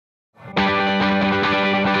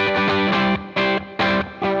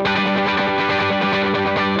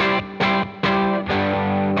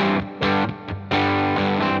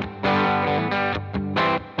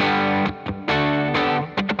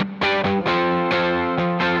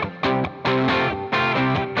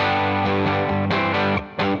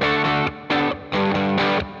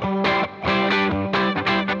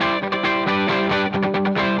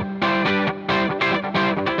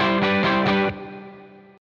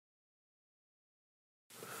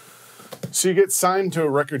So you get signed to a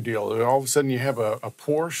record deal. All of a sudden, you have a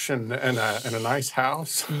Porsche and a nice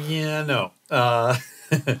house. Yeah, no. I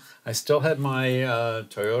still had my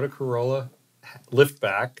Toyota Corolla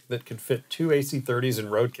liftback that could fit 2 AC30s in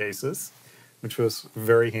road cases, which was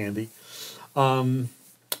very handy. No,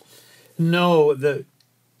 the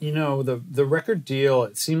record deal,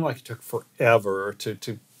 it seemed like it took forever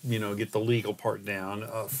to get the legal part down.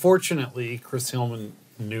 Fortunately, Chris Hillman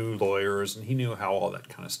knew lawyers and he knew how all that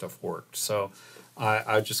kind of stuff worked. So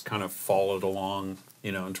I just kind of followed along,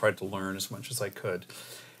 and tried to learn as much as I could.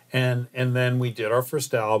 And then we did our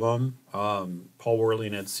first album. Paul Worley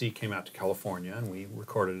and Ed C. came out to California, and we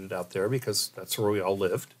recorded it out there because that's where we all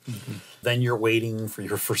lived. Mm-hmm. Then you're waiting for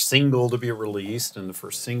your first single to be released, and the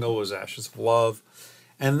first single was Ashes of Love.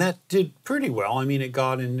 And that did pretty well. I mean,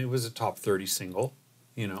 it was a top 30 single,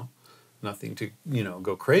 nothing to,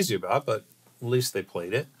 go crazy about, but at least they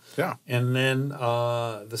played it. Yeah. And then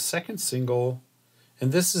the second single,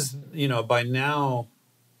 and this is, by now,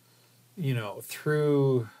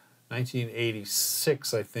 through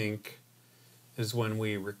 1986, I think, is when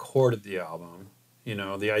we recorded the album.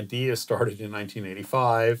 The idea started in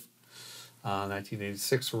 1985.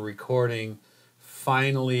 1986, we're recording.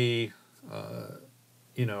 Finally,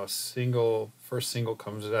 first single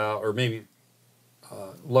comes out, or maybe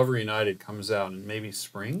Lover United comes out in maybe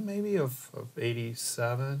spring, of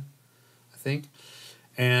 87, I think.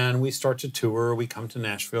 And we start to tour. We come to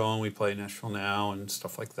Nashville and we play Nashville Now and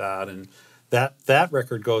stuff like that. And that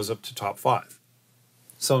record goes up to top 5.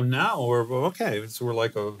 So now we're okay. So we're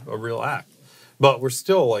like a real act, but we're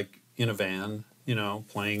still like in a van,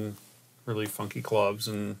 playing really funky clubs.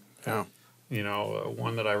 And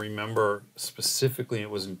one that I remember specifically, it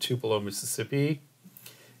was in Tupelo, Mississippi.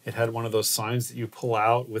 It had one of those signs that you pull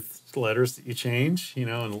out with letters that you change,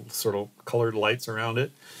 and sort of colored lights around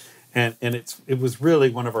it. And it was really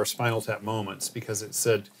one of our Spinal Tap moments because it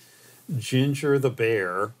said Ginger the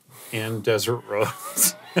Bear and Desert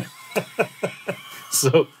Rose.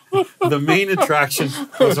 So the main attraction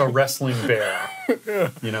was a wrestling bear,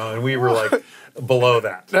 and we were like below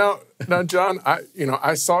that. Now, John,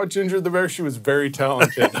 I saw Ginger the Bear. She was very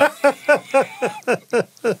talented.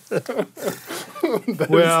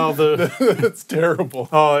 That's terrible.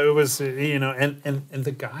 Oh, it was, and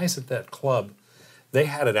the guys at that club, they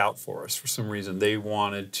had it out for us for some reason. They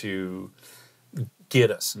wanted to get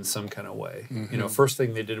us in some kind of way. Mm-hmm. First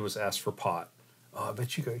thing they did was ask for pot. Oh, I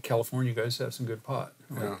bet you guys, California, you guys have some good pot.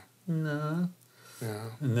 Yeah. Like, no. Yeah.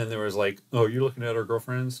 And then there was like, oh, you're looking at our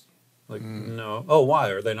girlfriends? Like, no. Oh, why?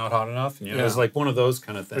 Are they not hot enough? And, it was like one of those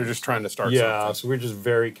kind of things. They're just trying to start something. Yeah, so we're just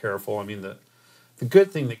very careful. I mean, the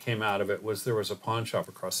good thing that came out of it was there was a pawn shop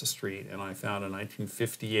across the street, and I found a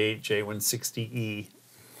 1958 J160E.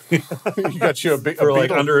 You got you a for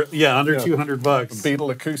like under $200. A Beetle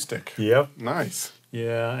acoustic. Yep. Nice.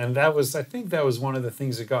 Yeah, and I think that was one of the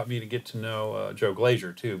things that got me to get to know Joe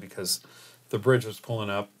Glazier too, because the bridge was pulling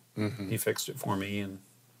up. Mm-hmm. He fixed it for me, and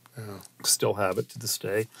still have it to this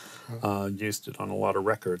day. Used it on a lot of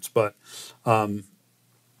records, but point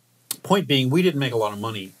being, we didn't make a lot of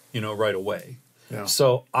money, right away. Yeah.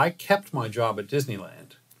 So I kept my job at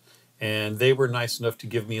Disneyland, and they were nice enough to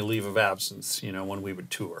give me a leave of absence, when we would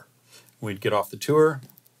tour. We'd get off the tour,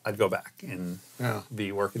 I'd go back and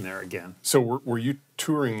be working there again. So were you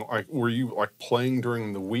touring, were you playing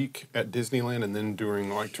during the week at Disneyland and then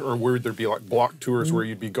doing or would there be block tours where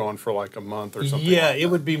you'd be gone for a month or something? Yeah, it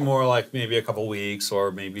would be more like maybe a couple weeks or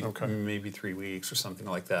maybe 3 weeks or something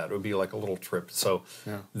like that. It would be like a little trip. So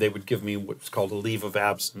they would give me what's called a leave of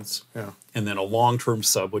absence. Yeah. And then a long-term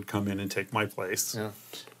sub would come in and take my place. Yeah.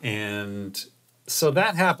 And so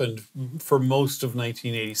that happened for most of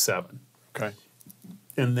 1987. Okay.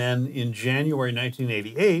 And then in January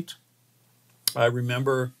 1988, I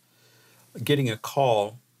remember getting a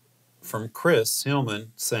call from Chris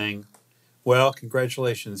Hillman saying, well,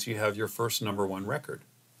 congratulations, you have your first #1 record.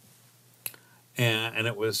 And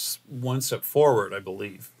it was One Step Forward, I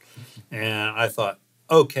believe. And I thought,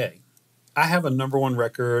 okay, I have a #1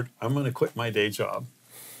 record. I'm going to quit my day job.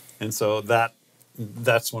 And so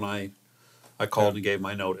that's when I called and gave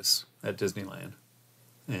my notice at Disneyland.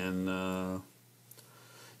 And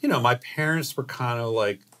my parents were kind of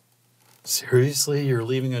like, seriously, you're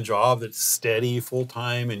leaving a job that's steady,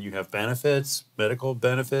 full-time, and you have benefits, medical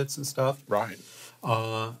benefits and stuff? Right.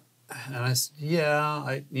 And I said,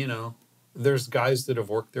 yeah, there's guys that have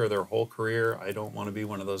worked there their whole career. I don't want to be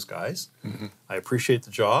one of those guys. Mm-hmm. I appreciate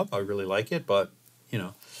the job. I really like it, but,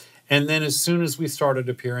 And then as soon as we started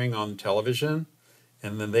appearing on television,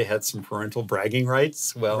 and then they had some parental bragging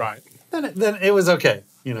rights, well, right. then it was okay.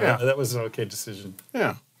 That was an okay decision.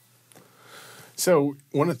 Yeah. So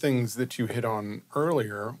one of the things that you hit on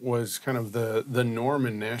earlier was kind of the norm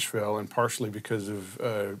in Nashville, and partially because of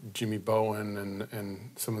Jimmy Bowen and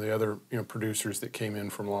some of the other producers that came in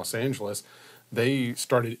from Los Angeles. They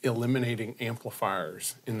started eliminating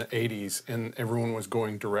amplifiers in the 80s, and everyone was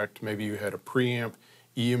going direct. Maybe you had a preamp,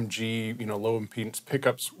 EMG, low impedance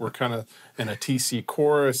pickups were kind of, and a TC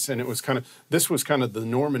chorus, and it was this was kind of the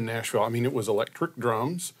norm in Nashville. I mean, it was electric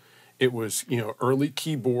drums, it was early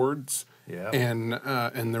keyboards, Yeah. and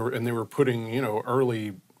they were putting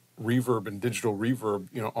early reverb and digital reverb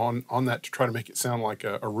on that to try to make it sound like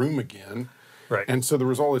a room again. Right. And so there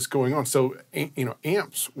was all this going on. So,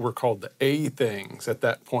 amps were called the A things at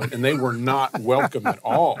that point, and they were not welcome at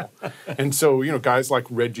all. And so, guys like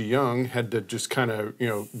Reggie Young had to just kind of,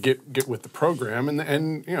 get with the program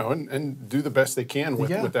and do the best they can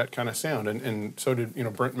with that kind of sound. And so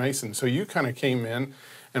did, Brent Mason. So you kind of came in,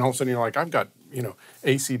 and all of a sudden you're like, I've got,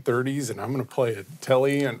 AC 30s, and I'm going to play a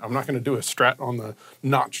telly, and I'm not going to do a Strat on the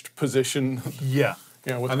notched position. Yeah.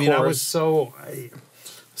 With I mean, I was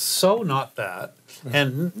so not that,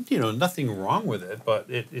 and nothing wrong with it, but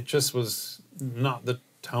it just was not the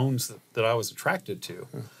tones that I was attracted to.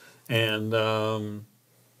 And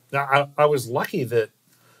I was lucky that,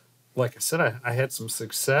 like I said, I had some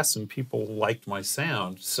success and people liked my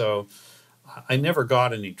sound, so I never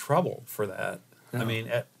got any trouble for that. I mean,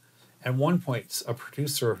 at one point, a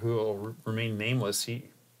producer who will remain nameless, he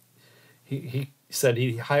said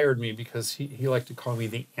he hired me because he liked to call me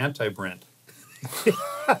the anti-Brent.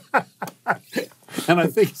 And I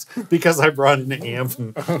think it's because I brought in an amp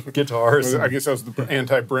and guitars. I guess that was the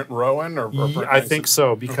anti-Brent Rowan or Brent Mason? I think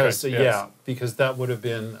so, because Okay, yes. because that would have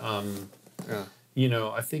been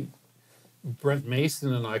I think Brent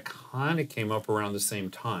Mason and I kind of came up around the same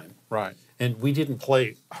time. Right. And we didn't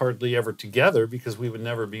play hardly ever together because we would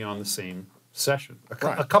never be on the same session.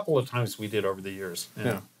 Right. A couple of times we did over the years.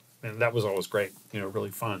 And that was always great, really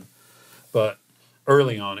fun. But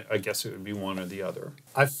early on, I guess it would be one or the other.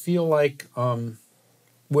 I feel like,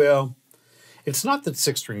 it's not that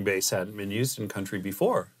six-string bass hadn't been used in country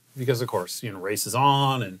before, because, of course, Races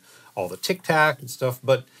On and all the tic-tac and stuff,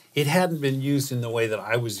 but it hadn't been used in the way that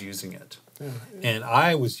I was using it. Yeah. And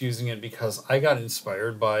I was using it because I got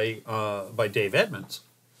inspired by Dave Edmunds.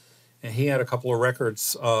 And he had a couple of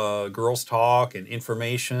records, Girls Talk and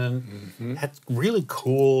Information, had really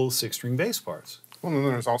cool six-string bass parts. Well, and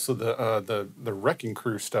then there's also the Wrecking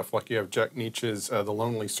Crew stuff, like you have Jack Nietzsche's The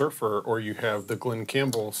Lonely Surfer, or you have the Glenn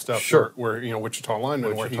Campbell stuff, Sure. where Wichita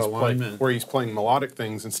Lineman, where he's playing melodic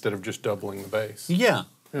things instead of just doubling the bass. Yeah.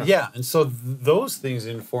 And so those things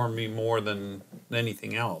informed me more than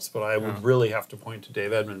anything else. But I would really have to point to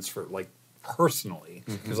Dave Edmunds for, like, personally,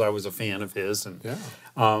 because I was a fan of his. And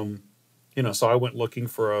so I went looking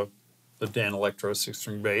for a Dan Electro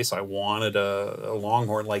six-string bass. I wanted a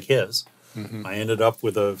Longhorn like his. I ended up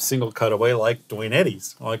with a single cutaway like Dwayne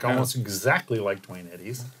Eddy's, almost exactly like Dwayne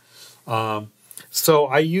Eddy's. So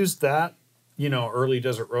I used that, early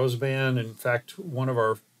Desert Rose Band. In fact, one of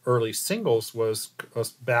our early singles was a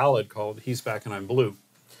ballad called He's Back and I'm Blue.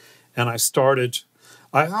 And I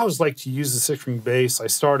always like to use the six-string bass. I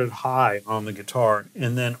started high on the guitar,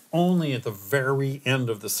 and then only at the very end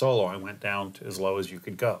of the solo I went down to as low as you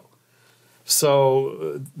could go.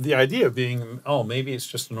 So the idea being, maybe it's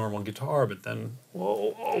just a normal guitar, but then,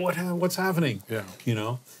 what's happening? Yeah.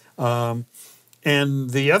 And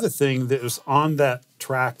the other thing that was on that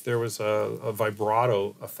track, there was a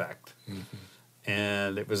vibrato effect.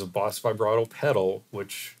 And it was a Boss vibrato pedal,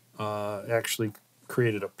 which actually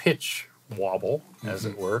created a pitch wobble, as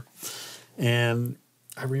it were. And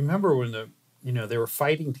I remember when they were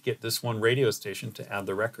fighting to get this one radio station to add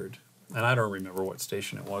the record. And I don't remember what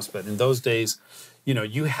station it was, but in those days,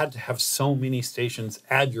 you had to have so many stations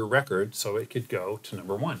add your record so it could go to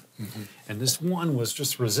number one. And this one was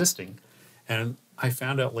just resisting. And I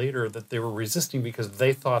found out later that they were resisting because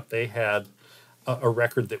they thought they had a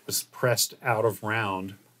record that was pressed out of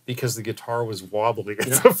round because the guitar was wobbling at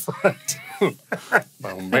the front.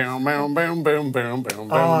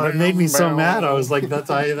 It made me so mad. I was like,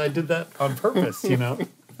 I did that on purpose,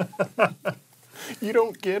 You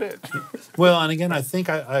don't get it. Well, and again, I think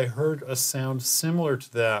I heard a sound similar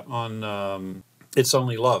to that on It's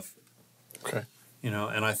Only Love. Okay.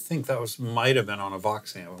 And I think that might have been on a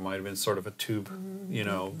Vox amp. It might have been sort of a tube,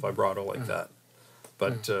 vibrato like that.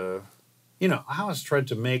 But, I always tried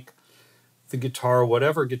to make the guitar,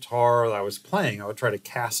 whatever guitar I was playing, I would try to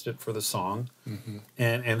cast it for the song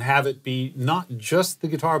and have it be not just the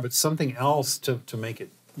guitar, but something else to make it,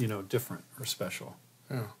 different or special.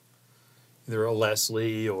 Yeah. Either a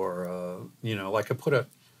Leslie or, like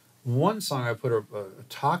one song I put a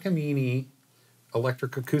Takamine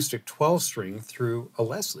electric acoustic 12-string through a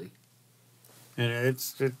Leslie. And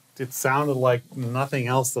it sounded like nothing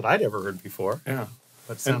else that I'd ever heard before. Yeah.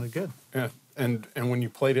 But it sounded good. Yeah. And when you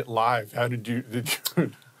played it live, how did you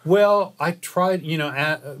Well, I tried,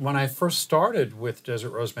 when I first started with Desert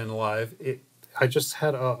Rose Band Live, I just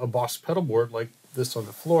had a Boss pedal board like this on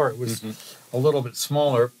the floor. It was a little bit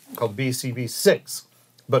smaller, called BCB6,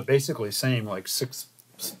 but basically same, like 6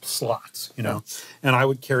 slots, And I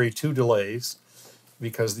would carry 2 delays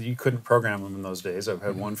because you couldn't program them in those days. I've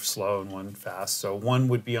had one slow and one fast. So one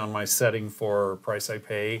would be on my setting for Price I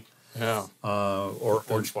Pay. Yeah. Or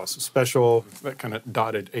Orange Blossom Special. That kind of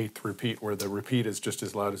dotted eighth repeat where the repeat is just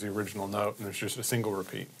as loud as the original note and there's just a single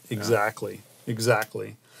repeat. Exactly.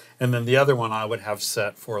 And then the other one I would have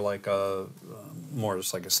set for like more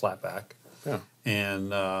just like a slapback. Yeah.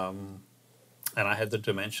 And I had the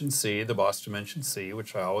Dimension C, the Boss Dimension C,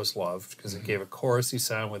 which I always loved because it gave a chorusy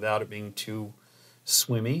sound without it being too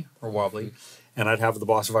swimmy or wobbly. And I'd have the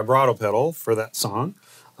Boss vibrato pedal for that song.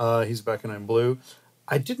 He's Back and I'm Blue.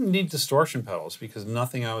 I didn't need distortion pedals because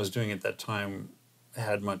nothing I was doing at that time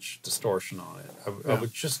had much distortion on it. I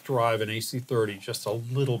would just drive an AC30 just a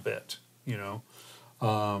little bit,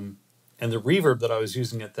 And the reverb that I was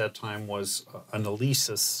using at that time was an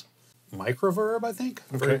Alesis Microverb, I think.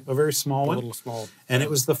 Okay. A very small one. A little small. And it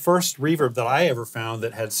was the first reverb that I ever found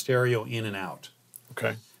that had stereo in and out.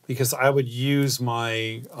 Okay. Because I would use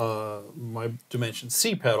my my Dimension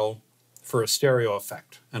C pedal for a stereo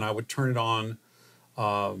effect. And I would turn it on.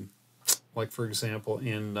 Like, for example,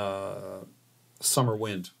 in Summer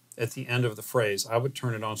Wind, at the end of the phrase, I would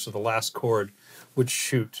turn it on so the last chord would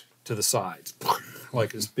shoot to the sides,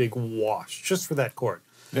 like this big wash, just for that chord.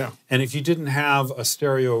 Yeah. And if you didn't have a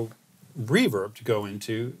stereo reverb to go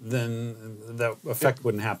into, then that effect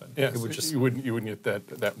wouldn't happen. Yeah, it would just you wouldn't get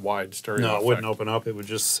that wide stereo no, effect. it wouldn't open up. It would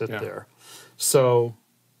just sit there. So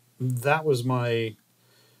that was my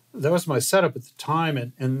setup at the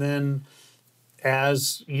time, and then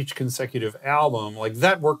as each consecutive album, like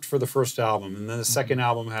that worked for the first album, and then the second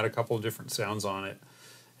album had a couple of different sounds on it,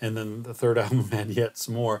 and then the third album had yet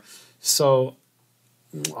some more. So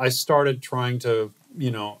I started trying to,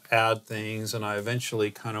 add things, and I eventually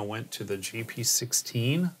kind of went to the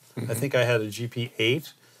GP16. I think I had a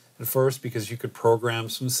GP8 at first because you could program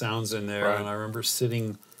some sounds in there, and I remember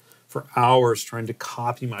sitting for hours trying to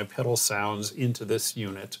copy my pedal sounds into this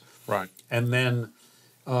unit. Right. And then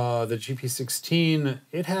the GP16,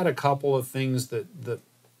 it had a couple of things that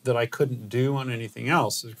I couldn't do on anything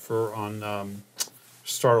else. On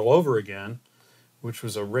Start All Over Again, which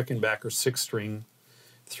was a Rickenbacker 6-string,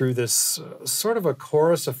 through this sort of a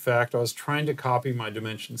chorus effect. I was trying to copy my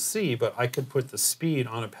Dimension C, but I could put the speed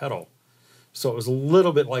on a pedal. So it was a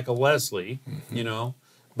little bit like a Leslie,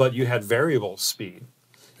 but you had variable speed.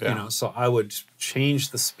 Yeah. So I would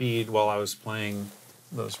change the speed while I was playing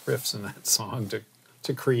those riffs in that song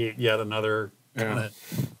to create yet another kind of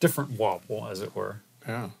different wobble, as it were.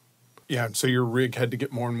 Yeah. Yeah, and so your rig had to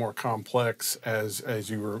get more and more complex as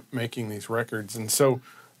you were making these records. And so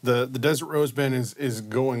the Desert Rose Band is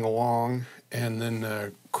going along, and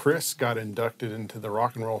then Chris got inducted into the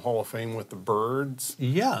Rock and Roll Hall of Fame with the Byrds.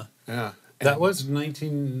 Yeah. Yeah. That was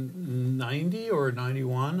 1990 or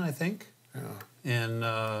 91, I think. Yeah. And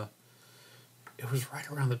it was right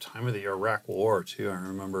around the time of the Iraq War, too. I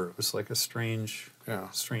remember it was like a strange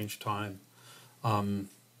time. And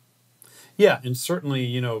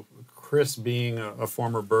certainly, Chris being a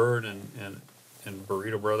former Byrd and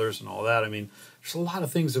Burrito Brothers and all that, I mean, there's a lot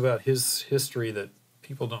of things about his history that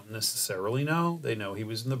people don't necessarily know. They know he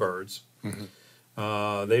was in the Byrds.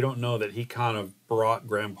 Mm-hmm. They don't know that he kind of brought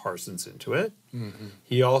Graham Parsons into it. Mm-hmm.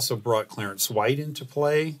 He also brought Clarence White into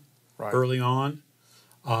play early on.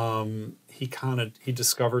 He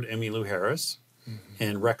discovered Emmylou Harris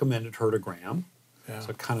and recommended her to Graham. Yeah. So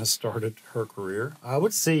it kind of started her career. I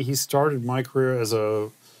would say he started my career as a,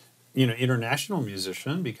 international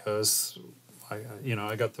musician because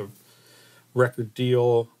I got the record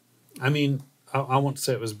deal. I mean, I won't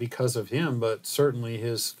say it was because of him, but certainly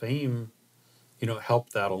his fame,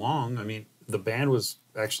 helped that along. I mean, the band was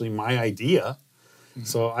actually my idea. Mm-hmm.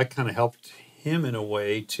 So I kind of helped him in a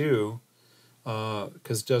way too,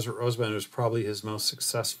 because Desert Rose Band was probably his most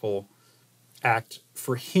successful act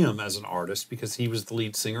for him as an artist because he was the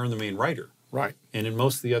lead singer and the main writer. Right. And in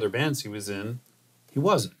most of the other bands he was in, he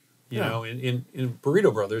wasn't. In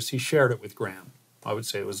Burrito Brothers, he shared it with Graham. I would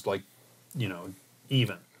say it was like,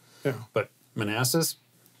 even. Yeah. But Manassas,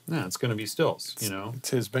 it's going to be Stills, It's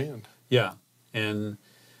his band. Yeah. And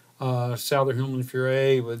Souther Hillman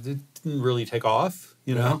Furet, it didn't really take off,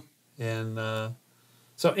 And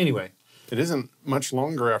so anyway, it isn't much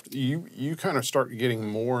longer after you kind of start getting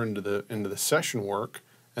more into the session work,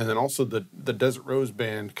 and then also the Desert Rose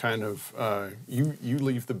band kind of you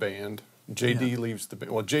leave the band. JD leaves the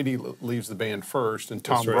band. Well, JD leaves the band first, and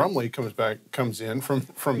Tom Brumley comes in from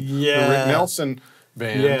the Rick Nelson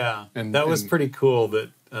band. Yeah, and that was pretty cool.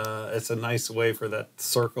 That it's a nice way for that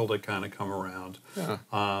circle to kind of come around. Yeah.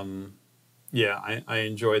 I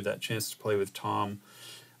enjoyed that chance to play with Tom.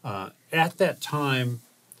 At that time,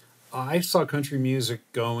 I saw country music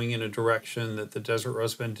going in a direction that the Desert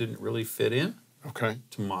Rose Band didn't really fit in. Okay.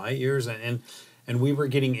 To my ears, and we were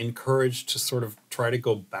getting encouraged to sort of try to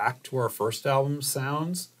go back to our first album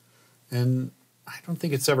sounds. And I don't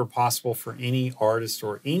think it's ever possible for any artist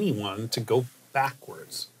or anyone to go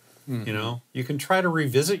backwards. Mm-hmm. You know, you can try to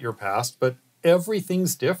revisit your past, but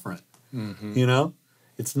everything's different. Mm-hmm. You know,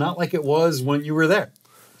 it's not like it was when you were there.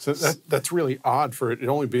 So that's really odd for it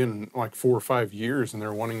only been like 4 or 5 years, and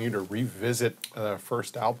they're wanting you to revisit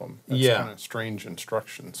first album. That's kind of strange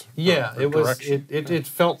instructions. Yeah, it was. It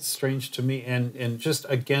felt strange to me, and just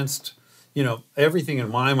against, you know, everything in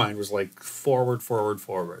my mind was like forward,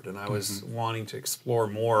 and I was wanting to explore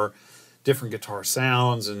more different guitar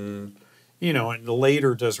sounds, and you know, in the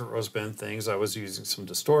later Desert Rose Band things, I was using some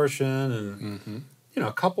distortion, and you know,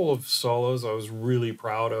 a couple of solos I was really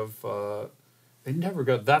proud of. They never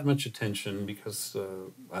got that much attention because,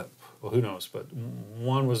 well, who knows? But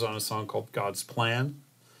one was on a song called God's Plan.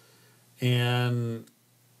 And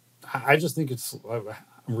I just think I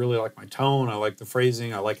really like my tone. I like the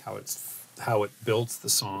phrasing. I like how it builds the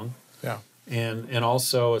song. Yeah. And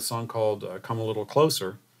also a song called Come a Little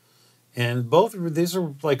Closer. And both of these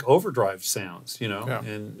are like overdrive sounds, you know? Yeah.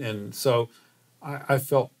 And so I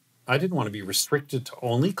felt I didn't want to be restricted to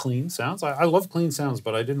only clean sounds. I love clean sounds,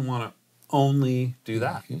 but I didn't want to only do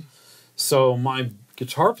that. So my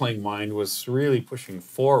guitar playing mind was really pushing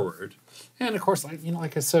forward. And of course,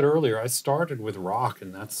 like I said earlier, I started with rock,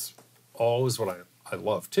 and that's always what I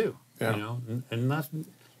love too. Yeah. You know, and not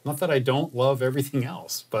that I don't love everything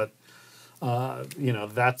else, but you know,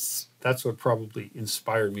 that's what probably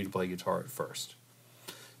inspired me to play guitar at first.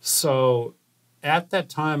 So at that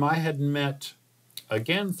time, I had met,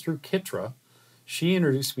 again through Kitra, she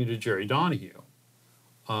introduced me to Jerry Donahue.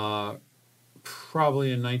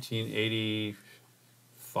 Probably in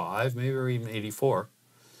 1985, maybe, or even 84.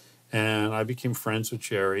 And I became friends with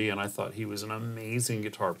Jerry, and I thought he was an amazing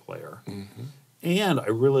guitar player. Mm-hmm. And I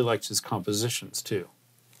really liked his compositions, too.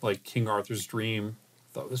 Like King Arthur's Dream,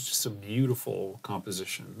 I thought it was just a beautiful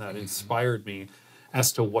composition that inspired me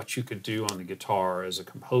as to what you could do on the guitar as a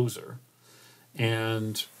composer.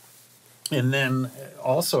 And then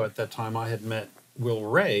also at that time, I had met Will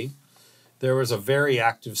Ray. There was a very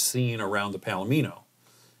active scene around the Palomino,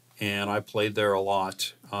 and I played there a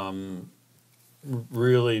lot,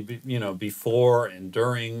 really, you know, before and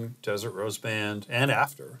during Desert Rose Band and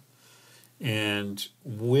after. And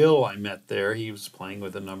Will I met there. He was playing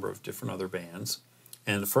with a number of different other bands.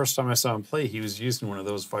 And the first time I saw him play, he was using one of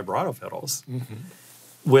those vibrato pedals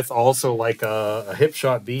with also like a hip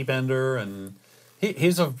shot B-bender, and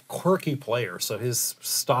he's a quirky player, so his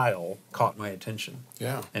style caught my attention.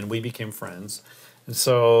 Yeah. And we became friends. And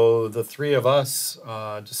so the three of us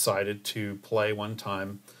decided to play one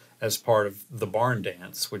time as part of the Barn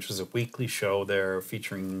Dance, which was a weekly show there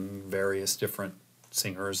featuring various different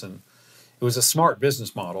singers. And it was a smart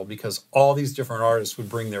business model because all these different artists would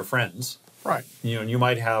bring their friends. Right. You know, and you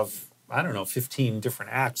might have, 15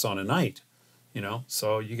 different acts on a night, you know,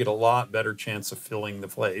 so you get a lot better chance of filling the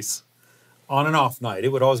place. On an off night. It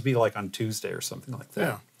would always be like on Tuesday or something like that.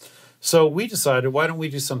 Yeah. So we decided, why don't we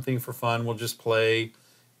do something for fun? We'll just play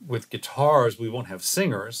with guitars. We won't have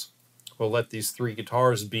singers. We'll let these three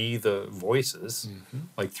guitars be the voices,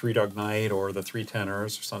 like Three Dog Night or the Three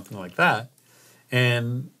Tenors or something like that.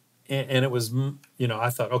 And it was, you know, I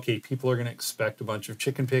thought, okay, people are going to expect a bunch of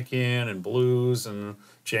chicken picking and blues and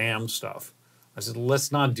jam stuff. I said,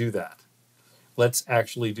 let's not do that. Let's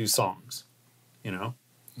actually do songs, you know?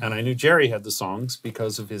 And I knew Jerry had the songs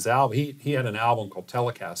because of his album. He had an album called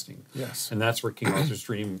Telecasting. Yes. And that's where King Arthur's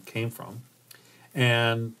Dream came from.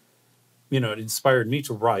 And, you know, it inspired me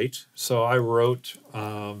to write. So I wrote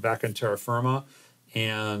Back on Terra Firma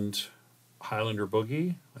and Highlander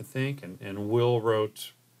Boogie, I think. And Will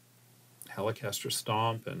wrote Hellecaster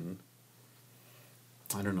Stomp and,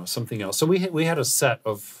 I don't know, something else. So we had a set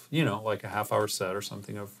of, you know, like a half-hour set or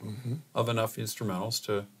something of enough instrumentals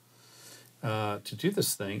to do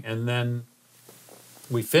this thing. And then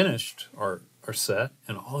we finished our set,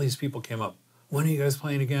 and all these people came up. When are you guys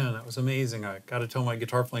playing again? That was amazing. I got to tell my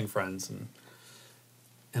guitar playing friends.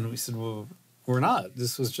 And we said, well, we're not.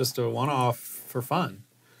 This was just a one-off for fun.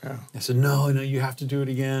 Yeah. I said, no, you have to do it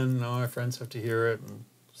again. No, my friends have to hear it, and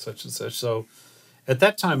such and such. So at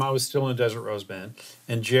that time, I was still in a Desert Rose Band,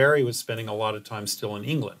 and Jerry was spending a lot of time still in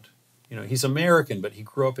England. He's American, but he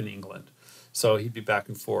grew up in England. So he'd be back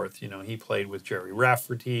and forth. He played with Jerry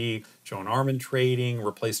Rafferty, Joan Armatrading,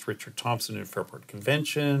 replaced Richard Thompson in Fairport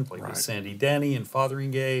Convention, played with Sandy Denny and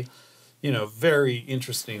Fotheringay. Very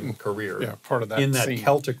interesting career. Yeah, part of that in that scene.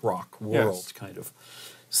 Celtic rock world, kind of.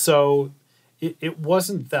 So it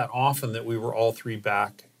wasn't that often that we were all three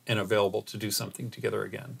back and available to do something together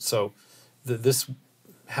again. So this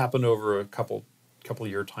happened over a couple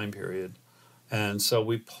year time period. And so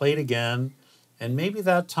we played again. And maybe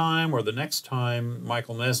that time or the next time,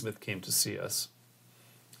 Michael Nesmith came to see us.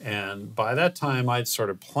 And by that time, I'd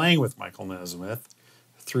started playing with Michael Nesmith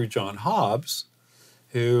through John Hobbs,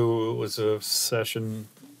 who was a session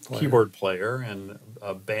keyboard player and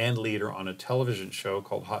a band leader on a television show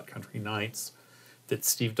called Hot Country Nights that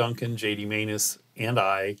Steve Duncan, J.D. Maness, and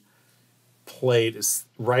I played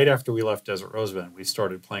right after we left Desert Rose Band. We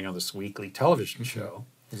started playing on this weekly television show.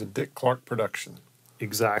 It was a Dick Clark production.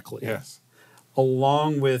 Exactly. Yes.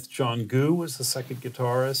 Along with John Goo was the second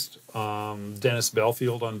guitarist, Dennis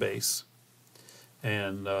Belfield on bass.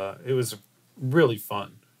 And it was really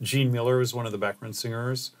fun. Gene Miller was one of the background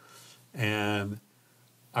singers. And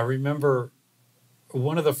I remember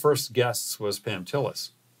one of the first guests was Pam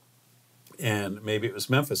Tillis. And maybe it was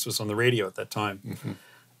Memphis, was on the radio at that time. Mm-hmm.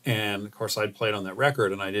 And, of course, I'd played on that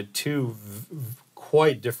record, and I did two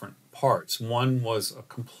quite different parts. One was a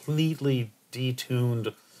completely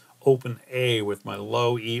detuned open A with my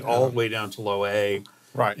low E all the way down to low A.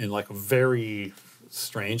 Right. In like a very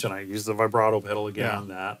strange, and I used the vibrato pedal again on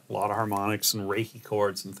that. A lot of harmonics and Reiki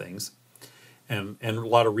chords and things. And a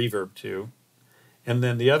lot of reverb too. And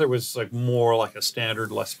then the other was like more like a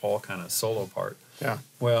standard Les Paul kind of solo part. Yeah.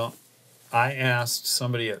 Well, I asked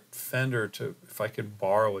somebody at Fender if I could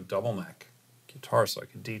borrow a double neck guitar so I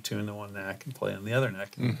could detune the one neck and play on the other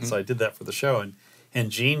neck. Mm-hmm. So I did that for the show.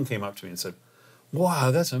 And Gene came up to me and said,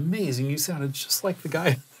 "Wow, that's amazing. You sounded just like the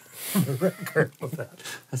guy on the record with that."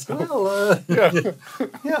 I said, "Well, thank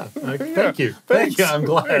you. Thank you. I'm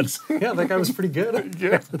glad." Thanks. Yeah, that guy was pretty good.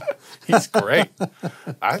 Yeah, he's great.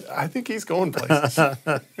 I think he's going places.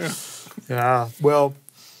 Yeah. Well,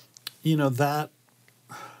 that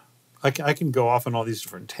I can go off on all these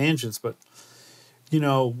different tangents, but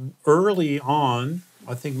early on,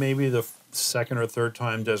 I think maybe the second or third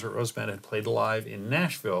time Desert Rose Band had played live in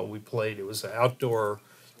Nashville. It was an outdoor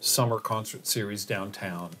summer concert series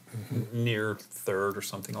downtown, near 3rd or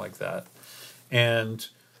something like that. And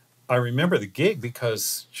I remember the gig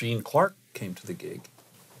because Gene Clark came to the gig.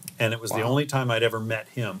 And it was the only time I'd ever met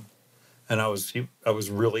him. And I was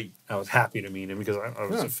happy to meet him because I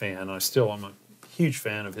was a fan. I still am a huge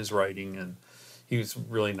fan of his writing, and he was a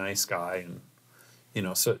really nice guy. And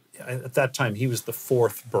so at that time, he was the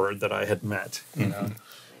 4th bird that I had met,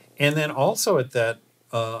 And then also at that,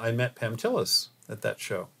 I met Pam Tillis at that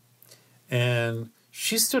show. And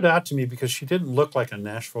she stood out to me because she didn't look like a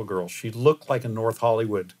Nashville girl. She looked like a North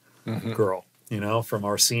Hollywood girl, from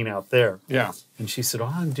our scene out there. Yeah. And she said,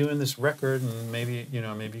 "Oh, I'm doing this record, and maybe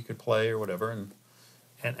you could play or whatever." And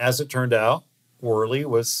as it turned out, Worley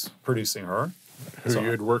was producing her. Who you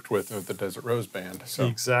had worked with at the Desert Rose Band. So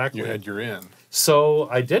exactly. You had your in. So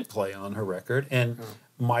I did play on her record. And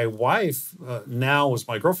my wife, now was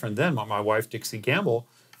my girlfriend then, my wife, Dixie Gamble,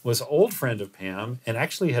 was an old friend of Pam and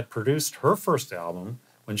actually had produced her first album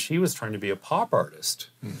when she was trying to be a pop artist,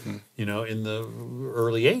 in the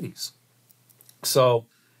early 80s. So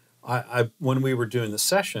I when we were doing the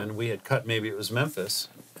session, we had cut, maybe it was Memphis,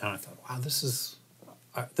 and I thought, wow, this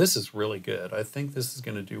is really good. I think this is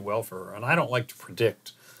going to do well for her. And I don't like to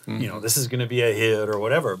predict, this is going to be a hit or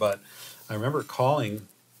whatever. But I remember calling,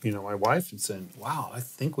 my wife and saying, "Wow, I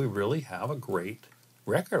think we really have a great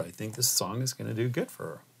record. I think this song is going to do good for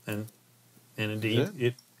her." And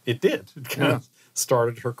indeed, it did. It kind of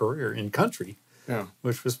started her career in country,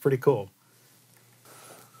 which was pretty cool.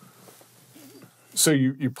 So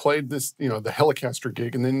you played this, the Hellecaster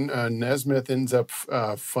gig, and then Nesmith ends up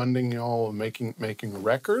funding y'all making a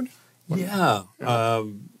record? Yeah.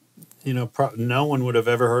 No one would have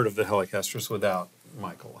ever heard of the Hellecasters without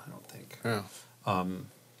Michael, I don't think. Yeah.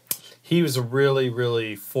 He was a really,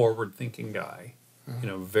 really forward-thinking guy,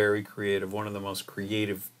 very creative, one of the most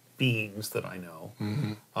creative beings that I know.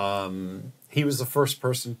 He was the first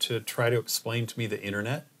person to try to explain to me the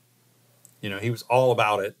internet. He was all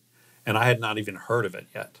about it. And I had not even heard of it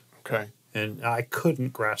yet. Okay. And I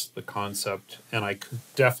couldn't grasp the concept, and I could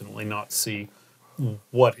definitely not see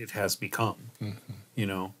what it has become.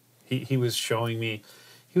 He was showing me,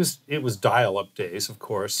 it was dial-up days, of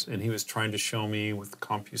course, and he was trying to show me with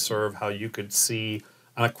CompuServe how you could see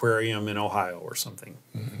an aquarium in Ohio or something.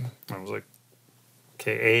 I was like,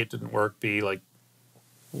 okay, A, it didn't work. B, like,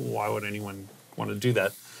 why would anyone want to do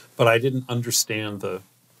that? But I didn't understand the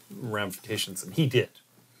ramifications, and he did.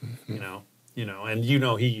 And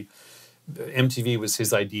MTV was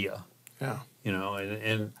his idea. Yeah.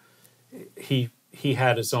 And he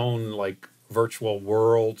had his own like virtual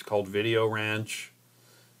world called Video Ranch,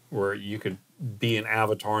 where you could be an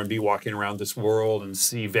avatar and be walking around this world and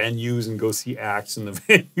see venues and go see acts in the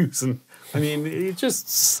venues. And I mean, it's just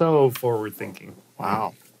so forward thinking.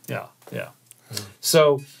 Wow. Yeah.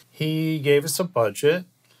 So he gave us a budget,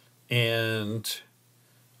 and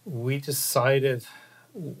we decided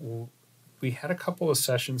we had a couple of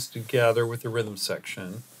sessions together with the rhythm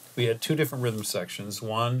section. We had two different rhythm sections.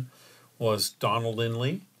 One was Donald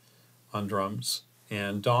Lindley on drums,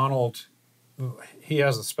 and Donald, he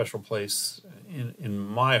has a special place in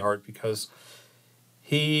my heart because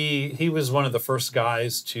he was one of the first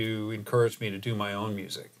guys to encourage me to do my own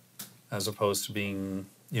music, as opposed to being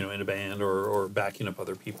in a band or backing up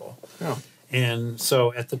other people. Yeah. And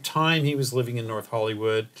so at the time he was living in North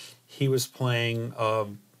Hollywood, he was playing. I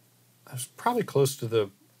was probably close to the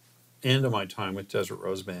end of my time with Desert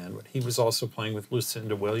Rose Band, but he was also playing with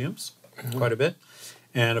Lucinda Williams quite a bit.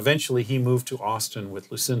 And eventually he moved to Austin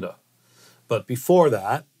with Lucinda. But before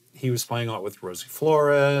that, he was playing a lot with Rosie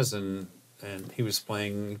Flores, and he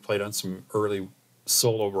played on some early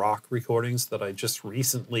solo rock recordings that I just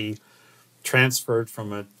recently transferred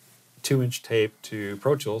from a 2-inch tape to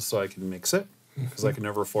Pro Tools so I can mix it, because I could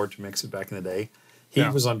never afford to mix it back in the day. He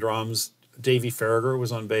was on drums. Davey Farragher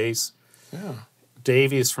was on bass. Yeah.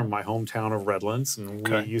 Davey is from my hometown of Redlands, and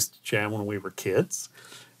we used to jam when we were kids.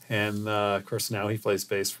 And, of course, now he plays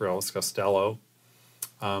bass for Elvis Costello.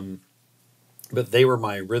 But they were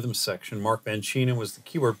my rhythm section. Mark Banchina was the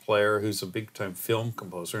keyboard player, who's a big-time film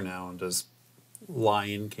composer now and does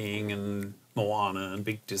Lion King and Moana and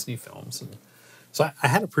big Disney films. And so I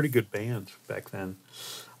had a pretty good band back then.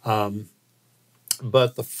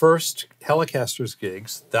 But the first Hellecaster's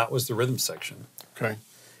gigs, that was the rhythm section. Okay.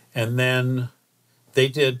 And then they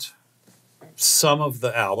did some of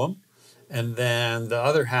the album, and then the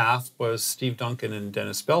other half was Steve Duncan and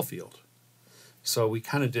Dennis Belfield. So we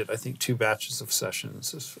kind of did, I think, 2 batches of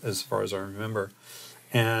sessions as far as I remember.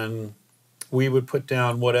 And we would put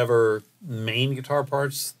down whatever main guitar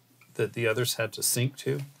parts that the others had to sync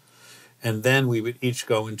to. And then we would each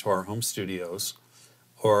go into our home studios.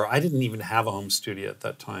 Or I didn't even have a home studio at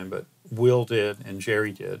that time, but Will did and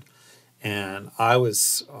Jerry did. And I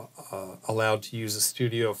was allowed to use a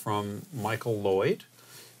studio from Michael Lloyd,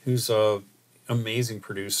 who's an amazing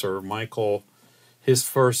producer. Michael, his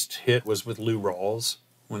first hit was with Lou Rawls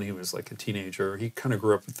when he was like a teenager. He kind of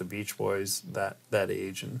grew up with the Beach Boys that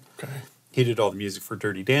age. And he did all the music for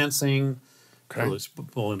Dirty Dancing,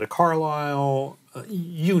 Belinda Carlisle,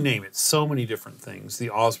 you name it, so many different things.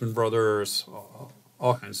 The Osmond Brothers,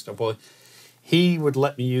 all kinds of stuff. Well, he would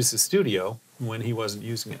let me use his studio when he wasn't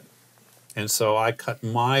using it. And so I cut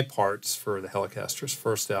my parts for the Hellecaster's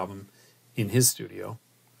first album in his studio.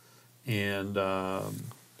 And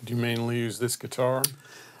did you mainly use this guitar?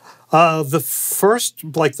 The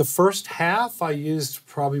first half, I used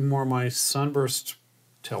probably more my Sunburst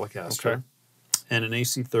Telecaster and an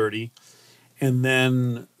AC30. And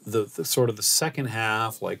then the sort of the second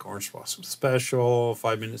half, like Orange Blossom Special,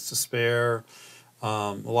 5 Minutes to Spare,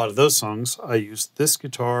 a lot of those songs, I used this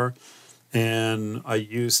guitar, and I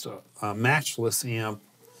used a matchless amp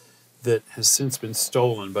that has since been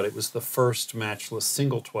stolen, but it was the first matchless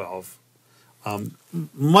single 12.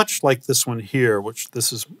 Much like this one here, which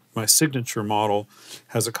this is my signature model,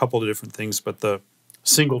 has a couple of different things, but the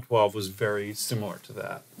single 12 was very similar to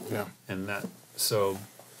that. Yeah. And so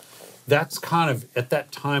that's kind of, at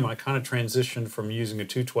that time, I kind of transitioned from using a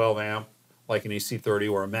 212 amp, like an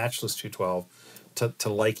AC30 or a matchless 212, to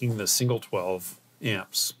liking the single 12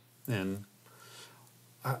 amps. And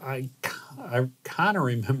I kind of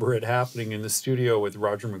remember it happening in the studio with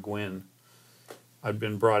Roger McGuinn. I'd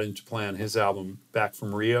been brought in to play on his album Back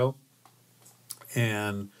from Rio.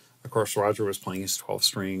 And, of course, Roger was playing his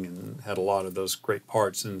 12-string and had a lot of those great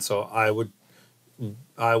parts. And so I would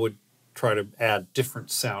try to add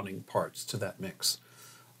different sounding parts to that mix.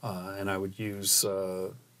 And I would use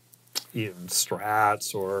even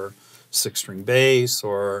Strats or 6-string bass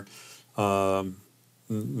or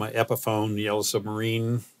my Epiphone Yellow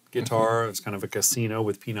Submarine guitar. It's kind of a casino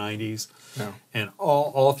with P90s. Yeah. And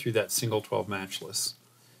all through that single 12 matchless.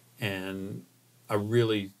 And I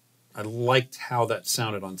liked how that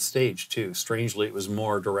sounded on stage too. Strangely, it was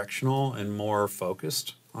more directional and more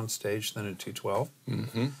focused. on stage than a 212.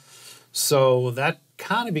 Mm-hmm. So that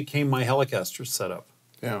kind of became my Hellecaster setup.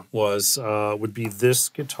 Yeah. Would be this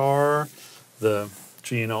guitar, the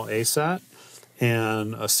G&L ASAT,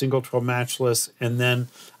 and a single 12 matchless, and then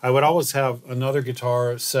I would always have another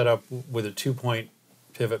guitar set up with a 2-point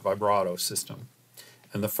pivot vibrato system.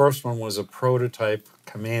 And the first one was a prototype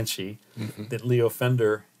Comanche that Leo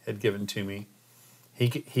Fender had given to me.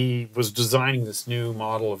 He was designing this new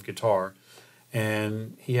model of guitar,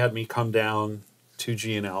 and he had me come down to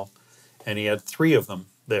G&L, and he had 3 of them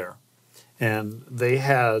there. And they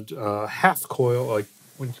had half coil, like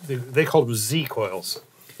they called them Z coils.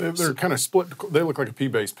 They're kind of split. They look like a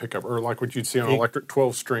P-bass pickup, or like what you'd see on an electric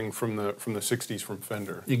 12-string from the 60s from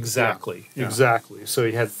Fender. Exactly, yeah. exactly. So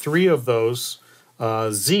he had 3 of those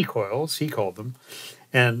Z coils, he called them.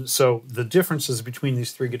 And so the differences between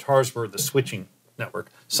these 3 guitars were the switching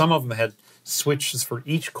network. Some of them had switches for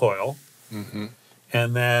each coil,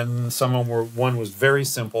 and then some of them one was very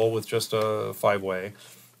simple with just a 5-way.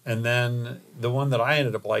 And then the one that I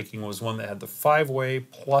ended up liking was one that had the 5-way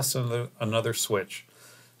plus another switch.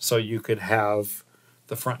 So you could have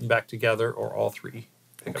the front and back together or all 3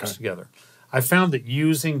 pickups together. I found that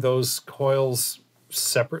using those coils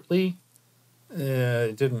separately,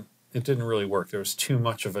 it didn't really work. There was too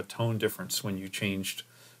much of a tone difference when you changed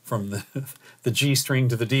from the G string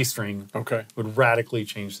to the D string. Okay. Would radically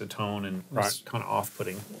change the tone, and it was kind of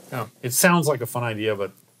off-putting. Yeah. It sounds like a fun idea,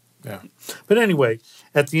 but yeah. But anyway,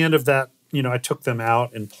 at the end of that, I took them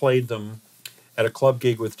out and played them at a club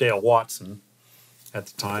gig with Dale Watson at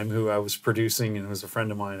the time, who I was producing and was a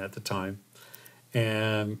friend of mine at the time,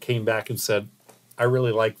 and came back and said, I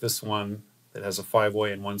really like this one that has a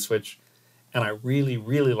 5-way and 1 switch, and I really,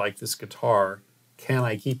 really like this guitar. Can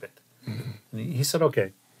I keep it? And he said,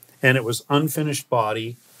 okay. And it was unfinished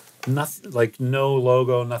body, nothing, like no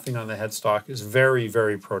logo, nothing on the headstock. It's very,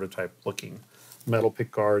 very prototype looking. Metal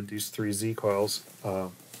pickguard, these 3 Z coils, a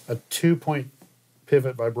 2-point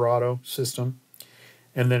pivot vibrato system,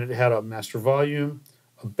 and then it had a master volume,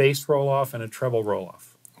 a bass roll-off, and a treble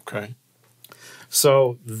roll-off. Okay.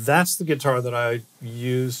 So that's the guitar that I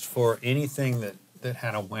used for anything that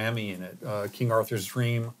had a whammy in it. King Arthur's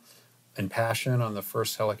Dream and Passion on the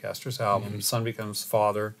first Hellecaster's album, Son Becomes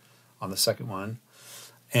Father on the second one.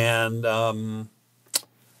 And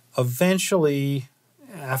eventually,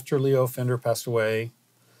 after Leo Fender passed away,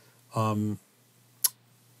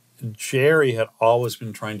 Jerry had always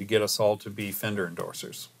been trying to get us all to be Fender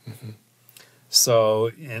endorsers.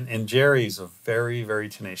 So, and Jerry's a very, very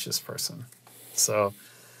tenacious person. So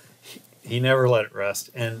he never let it rest.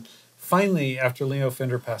 And finally, after Leo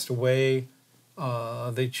Fender passed away,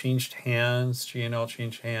 they changed hands, G&L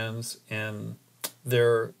changed hands, and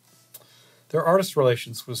their artist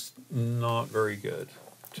relations was not very good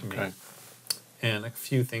to me. Okay. And a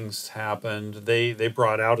few things happened. They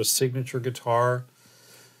brought out a signature guitar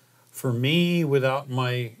for me without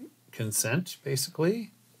my consent,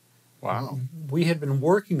 basically. Wow. We had been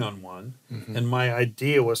working on one, and my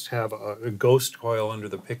idea was to have a ghost coil under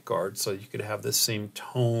the pickguard so you could have the same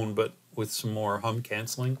tone but with some more hum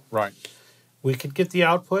canceling. Right. We could get the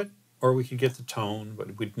output or we could get the tone,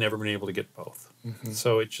 but we'd never been able to get both.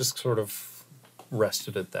 So it just sort of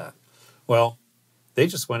rested at that. Well, they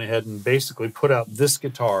just went ahead and basically put out this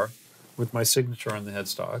guitar with my signature on the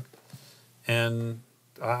headstock. And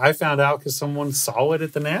I found out because someone saw it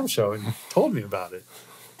at the NAMM show and told me about it.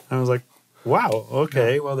 I was like, wow,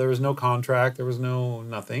 okay. Well, there was no contract. There was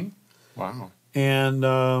nothing. Wow. And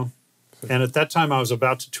at that time, I was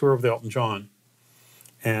about to tour with Elton John.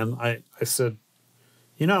 And I said,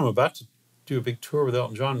 I'm about to do a big tour with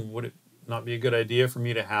Elton John. Would it not be a good idea for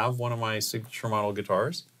me to have one of my signature model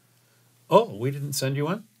guitars? Oh, we didn't send you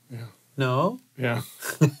one? Yeah. No? Yeah.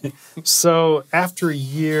 So after a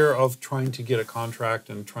year of trying to get a contract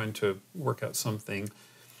and trying to work out something,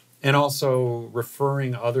 and also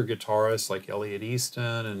referring other guitarists like Elliot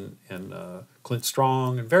Easton and Clint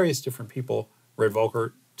Strong and various different people, Red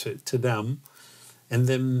Volker, to them, and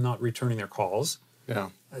them not returning their calls. Yeah.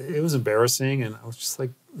 It was embarrassing, and I was just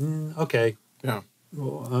like, okay. Yeah.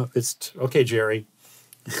 Well, it's okay, Jerry.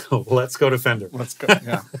 Let's go to Fender. Let's go.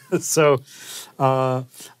 Yeah. So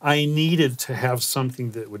I needed to have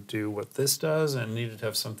something that would do what this does, and needed to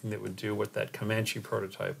have something that would do what that Comanche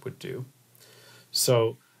prototype would do.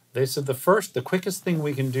 So they said the quickest thing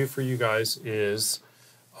we can do for you guys is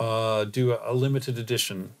do a limited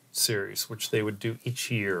edition series, which they would do each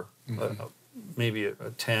year. Maybe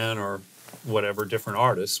a 10 or whatever different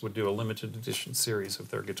artists would do a limited edition series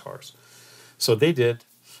of their guitars. So they did.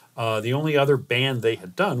 The only other band they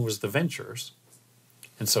had done was the Ventures.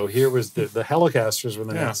 And so here was the Hellecasters were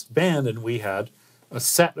the next band, and we had a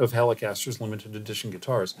set of Hellecasters limited edition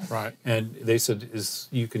guitars. Right. And they said,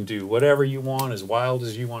 you can do whatever you want, as wild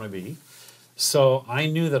as you want to be. So I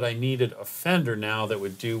knew that I needed a Fender now that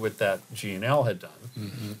would do what that G&L had done.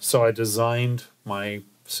 Mm-hmm. So I designed my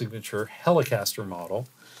signature Hellecaster model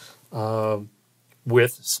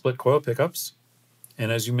with split coil pickups.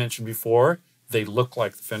 And as you mentioned before, they look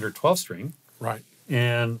like the Fender 12-string. Right.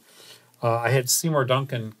 And I had Seymour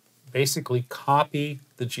Duncan basically copy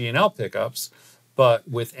the G&L pickups, but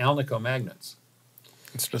with Alnico magnets.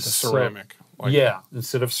 Instead of ceramic.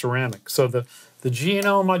 Instead of ceramic. So the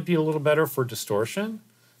G&L might be a little better for distortion.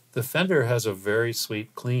 The Fender has a very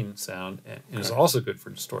sweet, clean sound and is also good for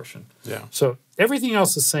distortion. Yeah. So everything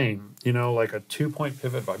else the same, like a 2-point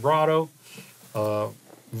pivot vibrato,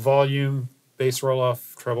 volume, bass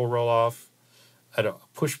roll-off, treble roll-off, at a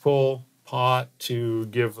push-pull pot to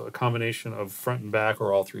give a combination of front and back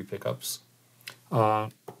or all 3 pickups.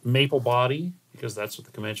 Maple body, because that's what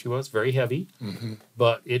the Comanche was, very heavy,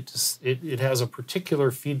 but it has a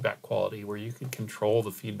particular feedback quality where you can control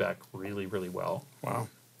the feedback really, really well. Wow.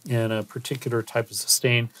 And a particular type of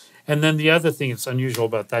sustain. And then the other thing that's unusual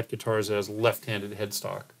about that guitar is it has left-handed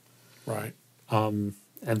headstock. Right. And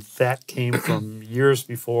that came from years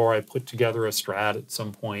before I put together a Strat at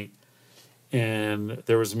some point, and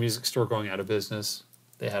there was a music store going out of business.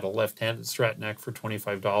 They had a left-handed Strat neck for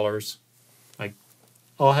 $25.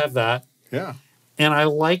 I'll have that. Yeah. And I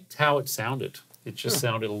liked how it sounded. It just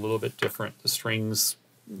sounded a little bit different. The strings,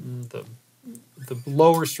 the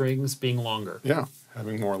lower strings being longer. Yeah.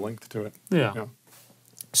 Having more length to it. Yeah.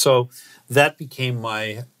 So that became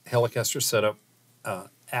my Hellecaster setup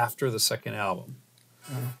after the second album.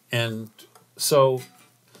 And so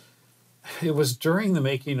it was during the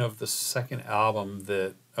making of the second album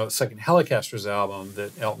second Hellecaster's album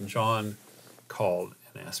that Elton John called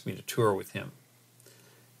and asked me to tour with him.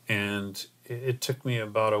 And it took me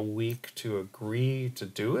about a week to agree to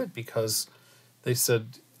do it because they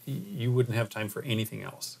said you wouldn't have time for anything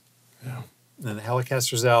else. Yeah. And the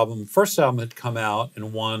Hellecaster's first album had come out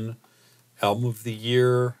and won Album of the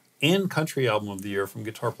Year and Country Album of the Year from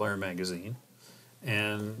Guitar Player magazine.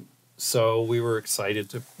 And so we were excited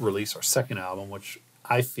to release our second album, which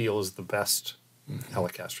I feel is the best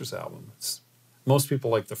Hellecaster's album. Most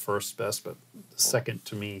people like the first best, but the second,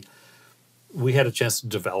 to me, we had a chance to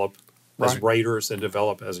develop as writers and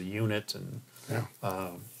develop as a unit. And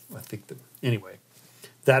I think that, anyway,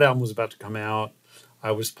 that album was about to come out.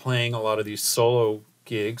 I was playing a lot of these solo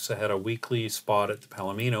gigs. I had a weekly spot at the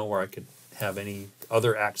Palomino where I could have any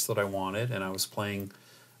other acts that I wanted, and I was playing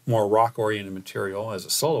more rock-oriented material as a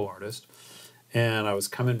solo artist. And I was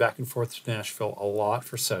coming back and forth to Nashville a lot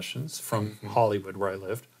for sessions from Hollywood, where I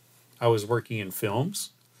lived. I was working in films.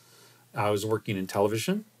 I was working in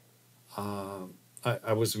television.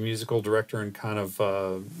 I was a musical director and kind of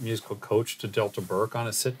musical coach to Delta Burke on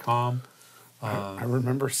a sitcom. I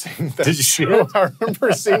remember seeing that Did you see show. it? I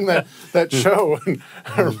remember seeing that show, and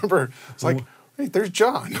I remember it's like, hey, there's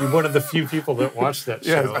John. You're one of the few people that watched that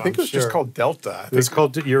show. Yeah, I think it was just called Delta. It was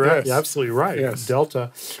called. You're absolutely right. Yes.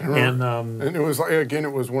 Delta, and it was like, again,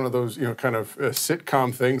 it was one of those kind of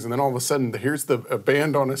sitcom things, and then all of a sudden here's a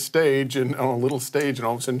band on a stage and on a little stage, and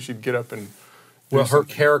all of a sudden she'd get up and. Her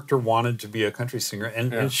character wanted to be a country singer,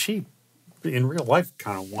 and she, in real life,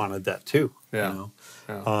 kind of wanted that too. Yeah.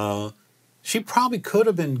 She probably could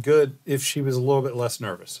have been good if she was a little bit less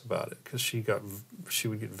nervous about it, because she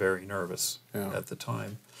would get very nervous at the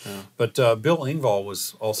time. Yeah. But Bill Engvall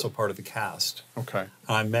was also part of the cast. Okay.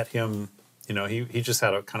 I met him. He just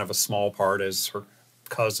had a kind of a small part as her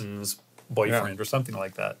cousin's boyfriend or something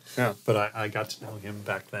like that. Yeah. But I got to know him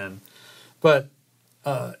back then. But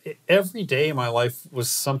every day in my life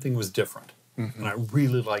something was different, and I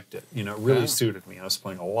really liked it. It really suited me. I was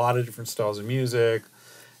playing a lot of different styles of music.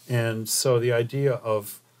 And so the idea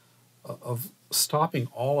of stopping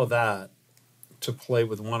all of that to play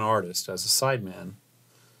with one artist as a sideman,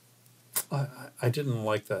 I didn't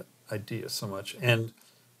like that idea so much. And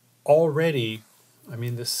already, I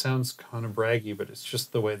mean, this sounds kind of braggy, but it's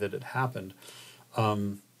just the way that it happened.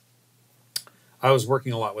 I was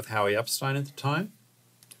working a lot with Howie Epstein at the time,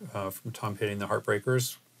 from Tom Petty and the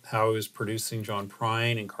Heartbreakers. Howie was producing John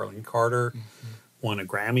Prine and Carlene Carter, won a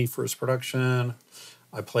Grammy for his production.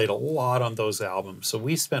 I played a lot on those albums. So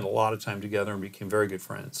we spent a lot of time together and became very good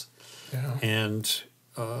friends. Yeah. And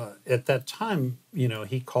at that time,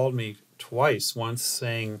 he called me twice, once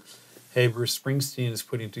saying, hey, Bruce Springsteen is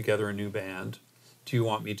putting together a new band. Do you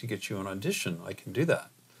want me to get you an audition? I can do that.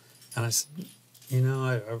 And I said,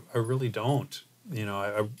 I really don't.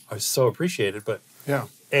 I so appreciate it, but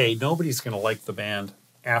nobody's going to like the band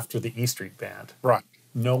after the E Street Band. Right.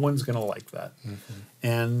 No one's going to like that.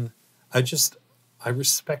 And I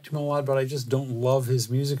respect him a lot, but I just don't love his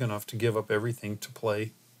music enough to give up everything to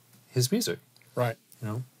play his music. Right. You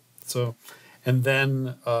know? So, and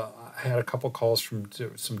then I had a couple calls from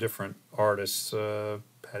some different artists,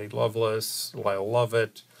 Patty Loveless, Lyle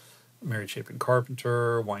Lovett, Mary Chapin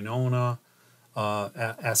Carpenter, Winona,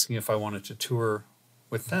 asking if I wanted to tour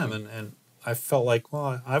with them. And I felt like,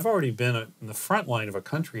 well, I've already been in the front line of a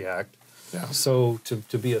country act. Yeah. So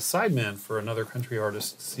to be a sideman for another country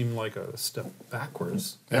artist seemed like a step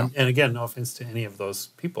backwards. Yeah. And again, no offense to any of those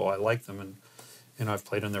people. I like them, and I've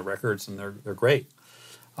played on their records, and they're great.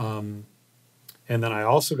 And then I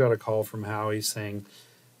also got a call from Howie saying,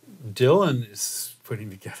 Dylan is putting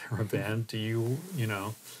together a band. Do you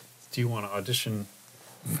want to audition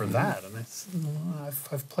for that? And I said, well,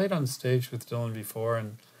 I've played on stage with Dylan before,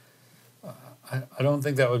 and I don't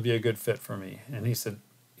think that would be a good fit for me. And he said,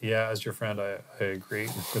 yeah, as your friend, I agree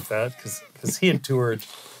with that, because he had toured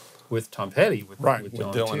with Tom Petty with Dylan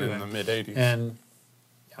too, in the mid-'80s. And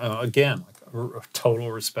again, like,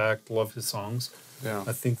 total respect, love his songs. Yeah.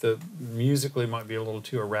 I think that musically might be a little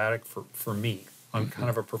too erratic for me. I'm kind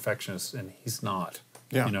of a perfectionist, and he's not.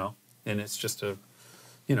 Yeah. You know, and it's just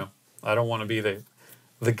I don't want to be the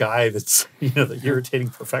guy that's, the irritating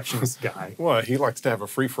perfectionist guy. Well, he likes to have a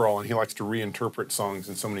free-for-all, and he likes to reinterpret songs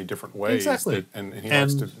in so many different ways. Exactly. And he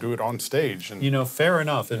likes to do it on stage. And fair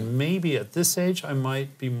enough. And maybe at this age, I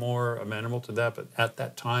might be more amenable to that. But at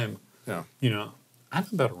that time, yeah. I'm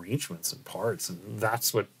about arrangements and parts, and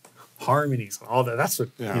that's what harmonies and all that. That's what,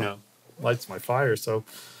 lights my fire. So,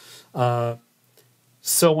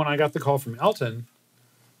 so when I got the call from Elton,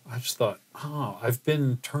 I just thought, I've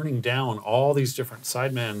been turning down all these different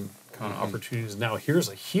sideman kind of opportunities. Now here's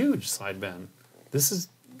a huge sideman. This is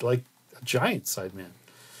like a giant sideman.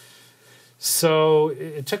 So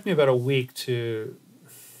it took me about a week to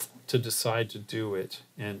decide to do it.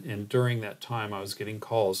 And during that time, I was getting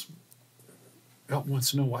calls. Elton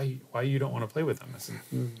wants to know why you don't want to play with him. I said,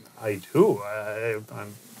 I do.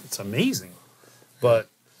 It's amazing. But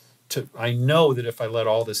I know that if I let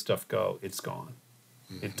all this stuff go, it's gone.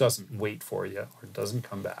 It doesn't wait for you, or it doesn't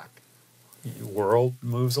come back. The world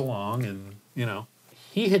moves along, and,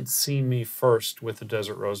 He had seen me first with the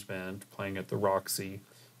Desert Rose Band playing at the Roxy,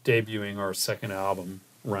 debuting our second album,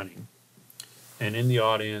 Running. And in the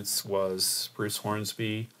audience was Bruce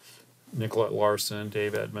Hornsby, Nicolette Larson,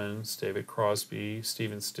 Dave Edmonds, David Crosby,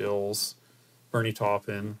 Stephen Stills, Bernie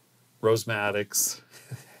Taupin, Rose Maddox,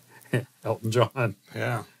 Elton John.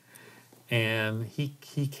 Yeah. And he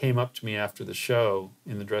came up to me after the show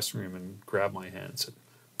in the dressing room and grabbed my hand and said,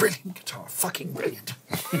 brilliant guitar, fucking brilliant.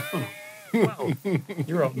 Wow,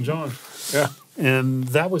 you're Elton John. Yeah. And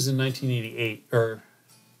that was in 1988,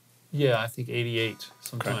 I think 88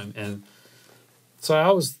 sometime. Okay. And so I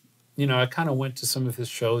always, I kind of went to some of his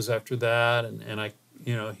shows after that, and I,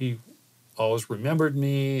 he always remembered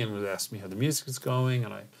me and would ask me how the music is going,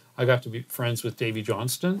 and I got to be friends with Davey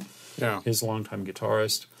Johnston, his longtime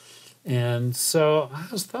guitarist. And so I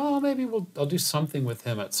was thought, maybe I'll do something with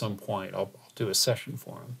him at some point. I'll do a session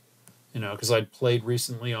for him, because I'd played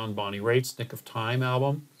recently on Bonnie Raitt's Nick of Time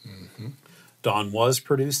album. Mm-hmm. Don Was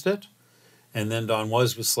produced it, and then Don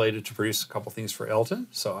Was slated to produce a couple things for Elton.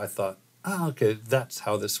 So I thought, okay, that's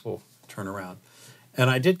how this will turn around. And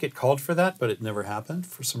I did get called for that, but it never happened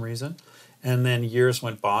for some reason. And then years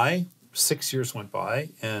went by, 6 years went by,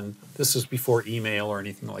 and this was before email or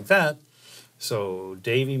anything like that. So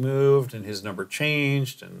Davey moved and his number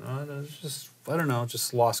changed, and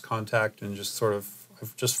just lost contact and just sort of,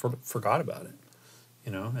 I've just forgot about it,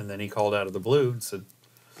 And then he called out of the blue and said,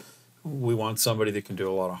 we want somebody that can do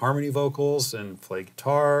a lot of harmony vocals and play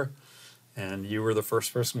guitar, and you were the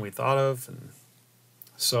first person we thought of. And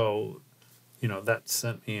so, that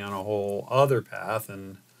sent me on a whole other path.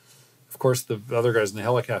 And of course, the other guys in the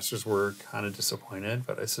Hellecasters were kind of disappointed,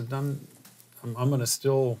 but I said, I'm going to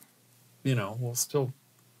still... we'll still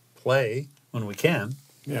play when we can,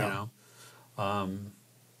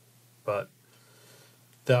 But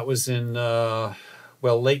that was in, late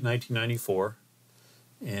 1994.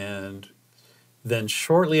 And then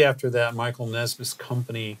shortly after that, Michael Nesmith's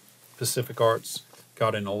company, Pacific Arts,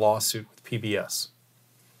 got in a lawsuit with PBS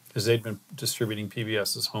because they'd been distributing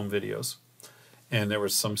PBS's home videos. And there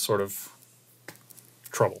was some sort of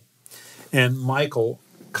trouble. And Michael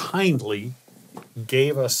kindly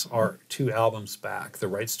gave us our 2 albums back, the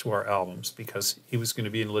rights to our albums, because he was going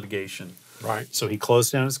to be in litigation. Right. So he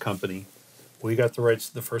closed down his company. We got the rights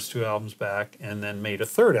to the first 2 albums back, and then made a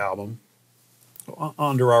 3rd album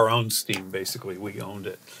under our own steam, basically. We owned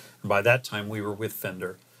it. And by that time, we were with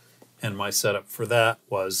Fender. And my setup for that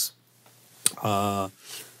was a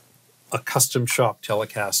custom shop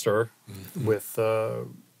Telecaster with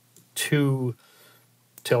 2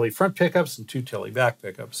 Tele front pickups and 2 Tele back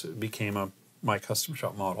pickups. It became my custom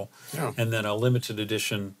shop model. Yeah. And then a limited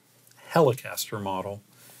edition Hellecaster model,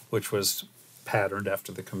 which was patterned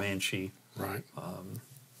after the Comanche. Right.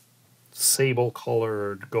 Sable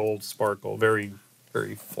colored, gold sparkle, very,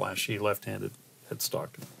 very flashy left-handed headstock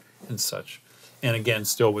and such. And again,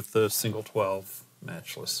 still with the single 12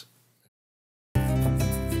 matchless.